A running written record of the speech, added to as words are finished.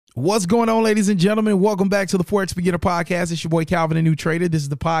What's going on, ladies and gentlemen? Welcome back to the Forex Beginner Podcast. It's your boy Calvin, the New Trader. This is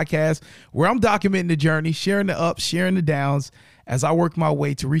the podcast where I'm documenting the journey, sharing the ups, sharing the downs as I work my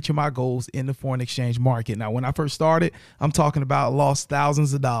way to reaching my goals in the foreign exchange market. Now, when I first started, I'm talking about lost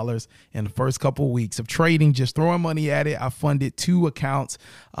thousands of dollars in the first couple of weeks of trading, just throwing money at it. I funded 2 accounts.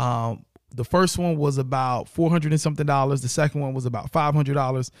 The first one was about $400 and something. The second one was about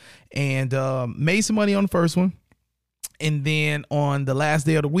 $500, and made some money on the first one. And then on the last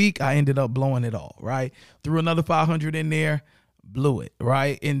day of the week, I ended up blowing it all, right? Threw another 500 in there, blew it,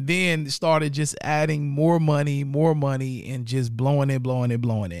 right? And then started just adding more money, and just blowing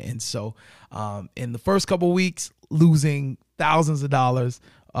it. And so in the first couple of weeks, losing thousands of dollars,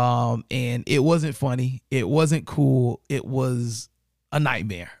 and it wasn't funny. It wasn't cool. It was a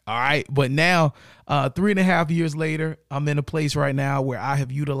nightmare. All right. But now, 3.5 years later, I'm in a place right now where I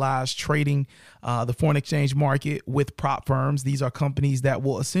have utilized trading the foreign exchange market with prop firms. These are companies that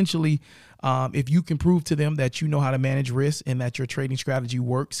will essentially, if you can prove to them that you know how to manage risk and that your trading strategy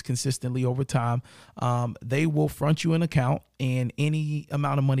works consistently over time, they will front you an account, and any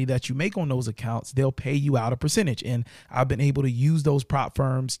amount of money that you make on those accounts, they'll pay you out a percentage. And I've been able to use those prop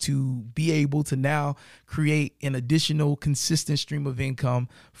firms to be able to now create an additional consistent stream of income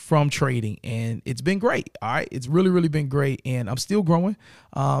from trading. And it's been great. All right. It's really been great. And I'm still growing,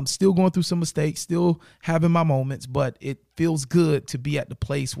 still going through some mistakes, still having my moments, but it feels good to be at the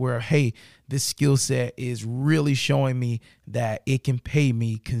place where, hey, this skill set is really showing me that it can pay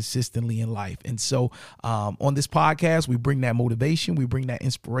me consistently in life. And so on this podcast, we bring that motivation, we bring that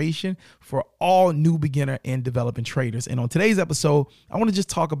inspiration for all new beginner and developing traders. And on today's episode, I want to just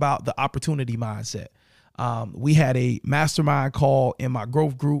talk about the opportunity mindset. We had a mastermind call in my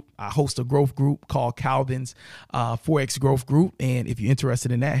growth group. I host a growth group called Calvin's FOREX Growth Group. And if you're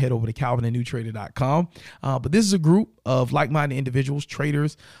interested in that, head over to calvinthenewtrader.com. But this is a group of like-minded individuals,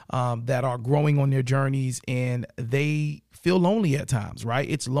 traders that are growing on their journeys, and they feel lonely at times, right?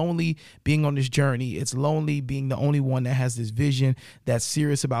 It's lonely being on this journey. It's lonely being the only one that has this vision that's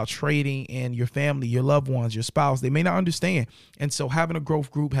serious about trading, and your family, your loved ones, your spouse, they may not understand. And so having a growth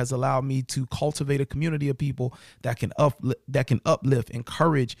group has allowed me to cultivate a community of people that can uplift,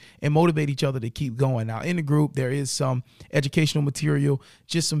 encourage, and motivate each other to keep going. Now, in the group, there is some educational material,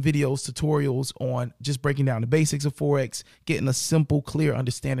 just some videos, tutorials on just breaking down the basics of Forex, getting a simple, clear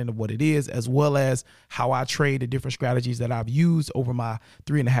understanding of what it is, as well as how I trade, the different strategies that I've used over my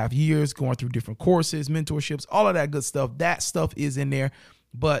 3.5 years, going through different courses, mentorships, all of that good stuff. That stuff is in there.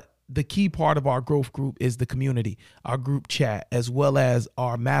 But the key part of our growth group is the community, our group chat, as well as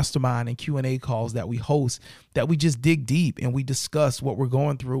our mastermind and Q&A calls that we host, that we just dig deep and we discuss what we're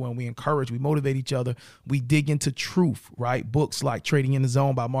going through, and we encourage, we motivate each other. We dig into truth, right? Books like Trading in the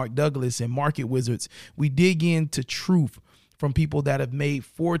Zone by Mark Douglas and Market Wizards. We dig into truth from people that have made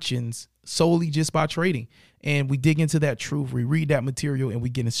fortunes solely just by trading. And we dig into that truth, we read that material, and we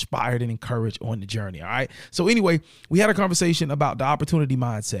get inspired and encouraged on the journey. All right. So anyway, we had a conversation about the opportunity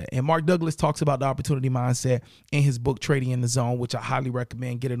mindset, and Mark Douglas talks about the opportunity mindset in his book, Trading in the Zone, which I highly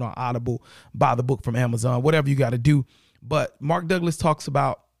recommend. Get it on Audible, buy the book from Amazon, whatever you got to do. But Mark Douglas talks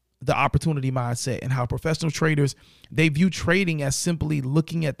about the opportunity mindset and how professional traders, they view trading as simply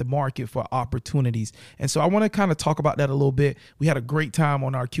looking at the market for opportunities. And so I want to kind of talk about that a little bit. We had a great time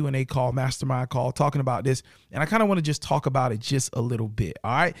on our Q&A call, mastermind call, talking about this. And I kind of want to just talk about it just a little bit.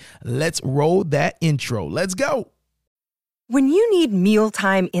 All right, let's roll that intro. Let's go. When you need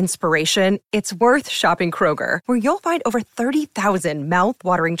mealtime inspiration, it's worth shopping Kroger, where you'll find over 30,000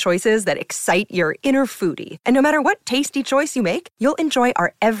 mouth-watering choices that excite your inner foodie. And no matter what tasty choice you make, you'll enjoy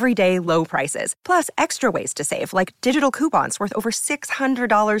our everyday low prices, plus extra ways to save, like digital coupons worth over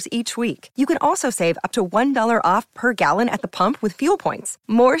 $600 each week. You can also save up to $1 off per gallon at the pump with fuel points.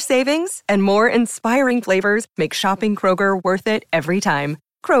 More savings and more inspiring flavors make shopping Kroger worth it every time.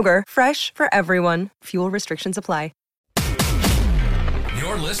 Kroger, fresh for everyone. Fuel restrictions apply.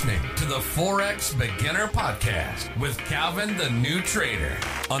 You're listening to the Forex Beginner Podcast with Calvin, the New Trader.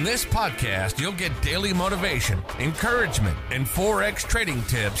 On this podcast, you'll get daily motivation, encouragement, and Forex trading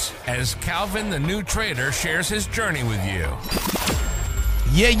tips as Calvin, the New Trader, shares his journey with you.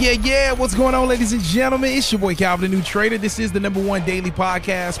 Yeah. What's going on, ladies and gentlemen? It's your boy Calvin, the New Trader. This is the #1 daily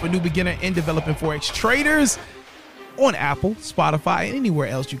podcast for new beginner and developing Forex traders. On Apple, Spotify, and anywhere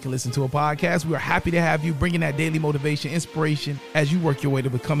else you can listen to a podcast. We are happy to have you, bringing that daily motivation, inspiration as you work your way to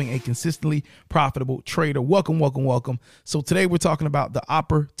becoming a consistently profitable trader. Welcome. So today we're talking about the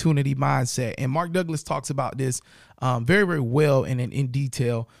opportunity mindset, and Mark Douglas talks about this very well and in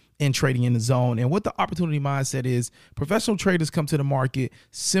detail in trading in the zone. And what the opportunity mindset is, professional traders come to the market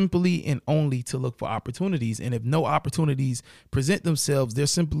simply and only to look for opportunities. And if no opportunities present themselves, they're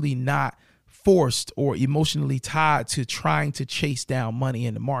simply not forced or emotionally tied to trying to chase down money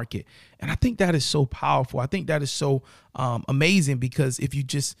in the market. And I think that is so powerful. I think that is so amazing, because if you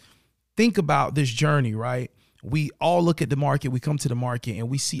just think about this journey, right? We all look at the market, we come to the market and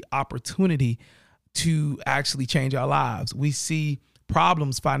we see opportunity to actually change our lives. We see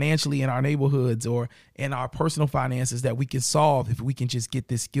problems financially in our neighborhoods or in our personal finances that we can solve if we can just get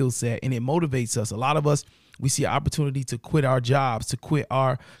this skill set, and it motivates us. A lot of us, we see an opportunity to quit our jobs, to quit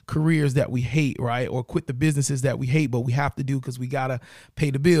our careers that we hate, right? Or quit the businesses that we hate, but we have to do because we got to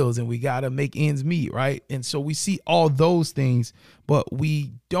pay the bills and we got to make ends meet, right? And so we see all those things, but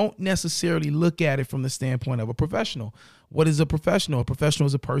we don't necessarily look at it from the standpoint of a professional. What is a professional? A professional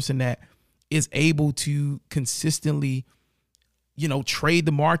is a person that is able to consistently trade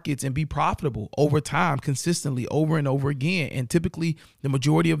the markets and be profitable over time, consistently, over and over again. And typically the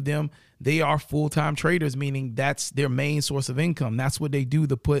majority of them, they are full-time traders, meaning that's their main source of income. That's what they do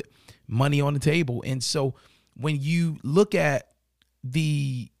to put money on the table. And so when you look at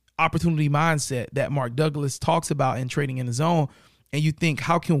the opportunity mindset that Mark Douglas talks about in Trading in the Zone, and you think,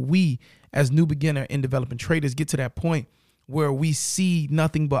 how can we as new beginner and developing traders get to that point where we see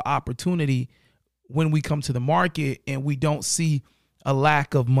nothing but opportunity when we come to the market, and we don't see a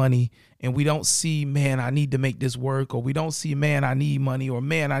lack of money, and we don't see, man, I need to make this work, or we don't see, man, I need money, or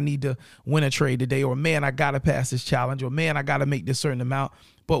man, I need to win a trade today, or man, I got to pass this challenge, or man, I got to make this certain amount.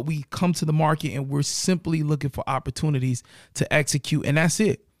 But we come to the market and we're simply looking for opportunities to execute, and that's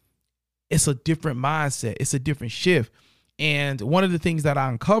it. It's a different mindset. It's a different shift. And one of the things that I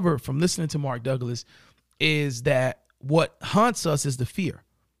uncovered from listening to Mark Douglas is that what haunts us is the fear.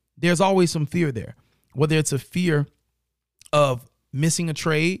 There's always some fear there, whether it's a fear of missing a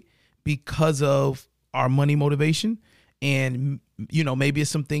trade because of our money motivation. And, maybe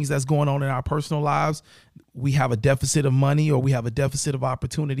it's some things that's going on in our personal lives. We have a deficit of money, or we have a deficit of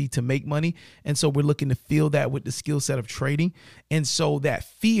opportunity to make money. And so we're looking to fill that with the skill set of trading. And so that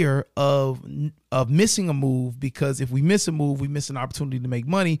fear of missing a move, because if we miss a move, we miss an opportunity to make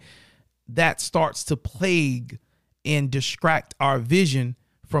money, that starts to plague and distract our vision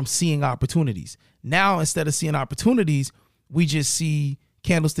from seeing opportunities. Now, instead of seeing opportunities, we just see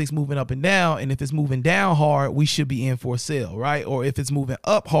candlesticks moving up and down. And if it's moving down hard, we should be in for a sell, right? Or if it's moving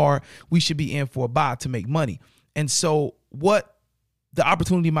up hard, we should be in for a buy to make money. And so what the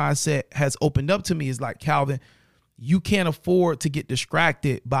opportunity mindset has opened up to me is like, Calvin, you can't afford to get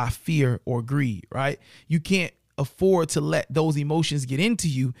distracted by fear or greed, right? You can't afford to let those emotions get into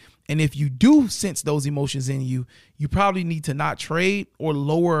you. And if you do sense those emotions in you, you probably need to not trade or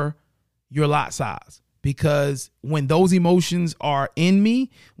lower your lot size, because when those emotions are in me,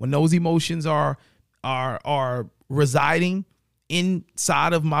 when those emotions are residing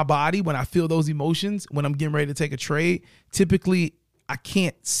inside of my body, when I feel those emotions, when I'm getting ready to take a trade, typically I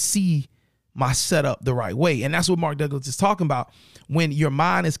can't see my setup the right way. And that's what Mark Douglas is talking about. When your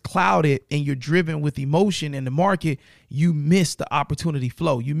mind is clouded and you're driven with emotion in the market, you miss the opportunity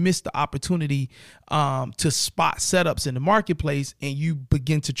flow. You miss the opportunity to spot setups in the marketplace, and you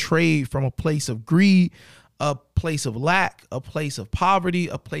begin to trade from a place of greed, a place of lack, a place of poverty,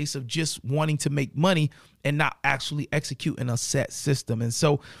 a place of just wanting to make money and not actually executing a set system. And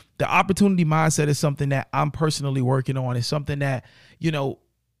so the opportunity mindset is something that I'm personally working on. It's something that,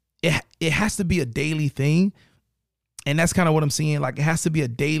 it has to be a daily thing. And that's kind of what I'm seeing. Like, it has to be a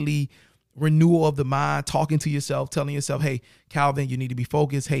daily renewal of the mind, talking to yourself, telling yourself, hey, Calvin, you need to be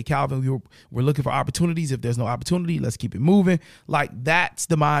focused. Hey, Calvin, we're looking for opportunities. If there's no opportunity, let's keep it moving. Like, that's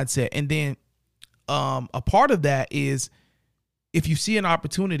the mindset. And then a part of that is, if you see an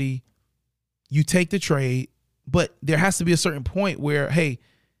opportunity, you take the trade, but there has to be a certain point where, hey,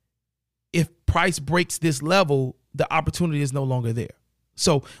 if price breaks this level, the opportunity is no longer there.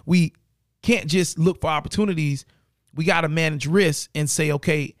 So we can't just look for opportunities. We got to manage risk and say,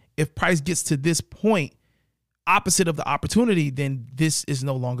 okay, if price gets to this point, opposite of the opportunity, then this is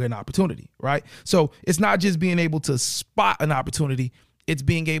no longer an opportunity, right? So it's not just being able to spot an opportunity. It's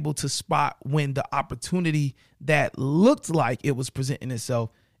being able to spot when the opportunity that looked like it was presenting itself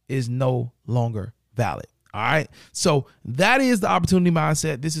is no longer valid. All right. So that is the opportunity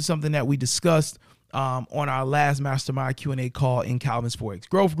mindset. This is something that we discussed on our last mastermind Q&A call in Calvin's FOREX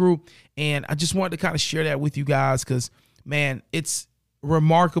growth group. And I just wanted to kind of share that with you guys, because, man, it's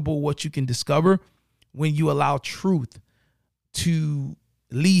remarkable what you can discover when you allow truth to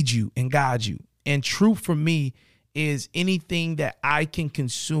lead you and guide you. And truth for me is anything that I can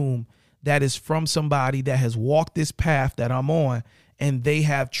consume that is from somebody that has walked this path that I'm on and they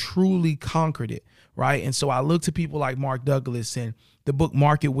have truly conquered it, right? And so I look to people like Mark Douglas, and the book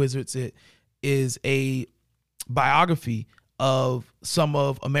Market Wizards, it is a biography of some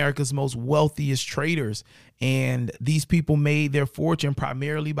of America's most wealthiest traders. And these people made their fortune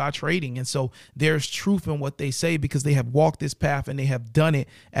primarily by trading. And so there's truth in what they say because they have walked this path and they have done it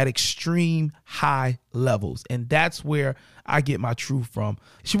at extreme high levels. And that's where I get my truth from.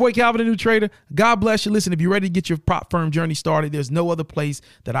 It's your boy Calvin, the New Trader. God bless you. Listen, if you're ready to get your prop firm journey started, there's no other place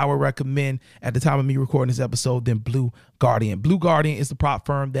that I would recommend at the time of me recording this episode than Blue Guardian. Blue Guardian is the prop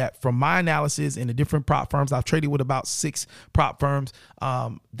firm that, from my analysis and the different prop firms, I've traded with about 6 prop firms.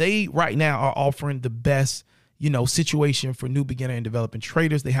 They right now are offering the best situation for new beginner and developing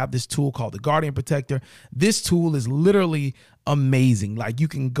traders. They have this tool called the Guardian Protector. This tool is literally amazing. Like, you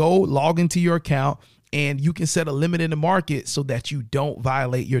can go log into your account and you can set a limit in the market so that you don't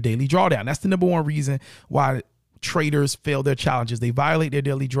violate your daily drawdown. That's the number one reason why traders fail their challenges. They violate their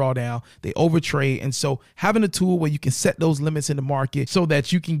daily drawdown, they overtrade. And so having a tool where you can set those limits in the market so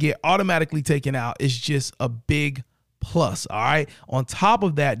that you can get automatically taken out is just a big plus. All right. On top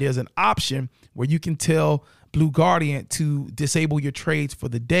of that, there's an option where you can tell Blue Guardian to disable your trades for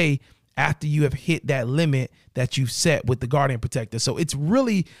the day after you have hit that limit that you've set with the Guardian Protector. So it's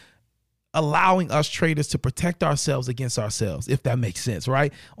really allowing us traders to protect ourselves against ourselves, if that makes sense,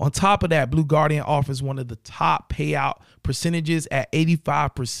 right? On top of that, Blue Guardian offers one of the top payout percentages at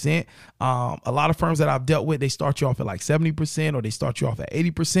 85%. A lot of firms that I've dealt with, they start you off at like 70% or they start you off at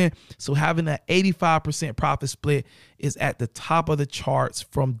 80%. So having that 85% profit split is at the top of the charts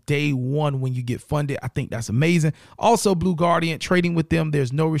from day one when you get funded. I think that's amazing. Also, Blue Guardian, trading with them,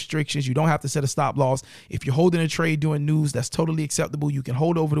 there's no restrictions. You don't have to set a stop loss. If you're holding a trade during news, that's totally acceptable. You can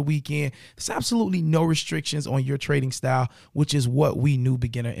hold over the weekend. There's absolutely no restrictions on your trading style, which is what we new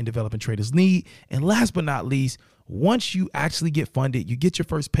beginner and developing traders need. And last but not least, once you actually get funded, you get your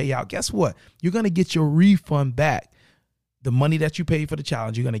first payout, guess what? You're going to get your refund back. The money that you paid for the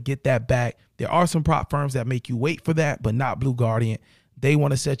challenge, you're going to get that back. There are some prop firms that make you wait for that, but not Blue Guardian. They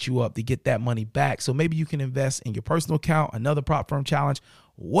want to set you up to get that money back. So maybe you can invest in your personal account, another prop firm challenge,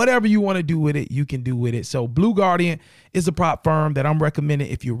 whatever you want to do with it, you can do with it. So Blue Guardian is a prop firm that I'm recommending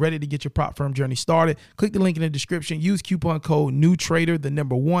if you're ready to get your prop firm journey started. Click the link in the description. Use coupon code NEWTRADER, the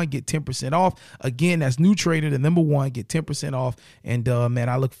number 1, get 10% off. Again, that's NEWTRADER, the number 1, get 10% off. And man,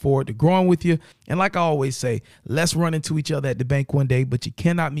 I look forward to growing with you. And like I always say, let's run into each other at the bank one day, but you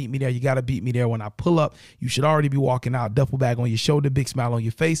cannot meet me there. You got to beat me there. When I pull up, you should already be walking out, duffel bag on your shoulder, big smile on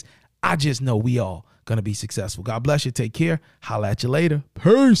your face. I just know we all gonna be successful. God bless you. Take care. Holla at you later.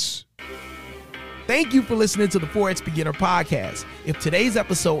 Peace. Thank you for listening to the Forex Beginner Podcast. If today's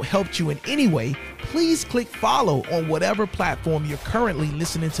episode helped you in any way, please click follow on whatever platform you're currently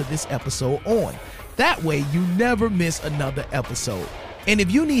listening to this episode on. That way you never miss another episode. And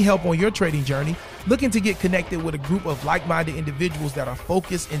if you need help on your trading journey, looking to get connected with a group of like-minded individuals that are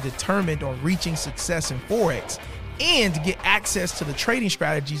focused and determined on reaching success in Forex, and to get access to the trading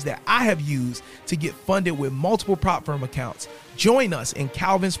strategies that I have used to get funded with multiple prop firm accounts, join us in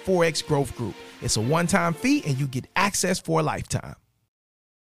Calvin's Forex Growth Group. It's a one-time fee and you get access for a lifetime.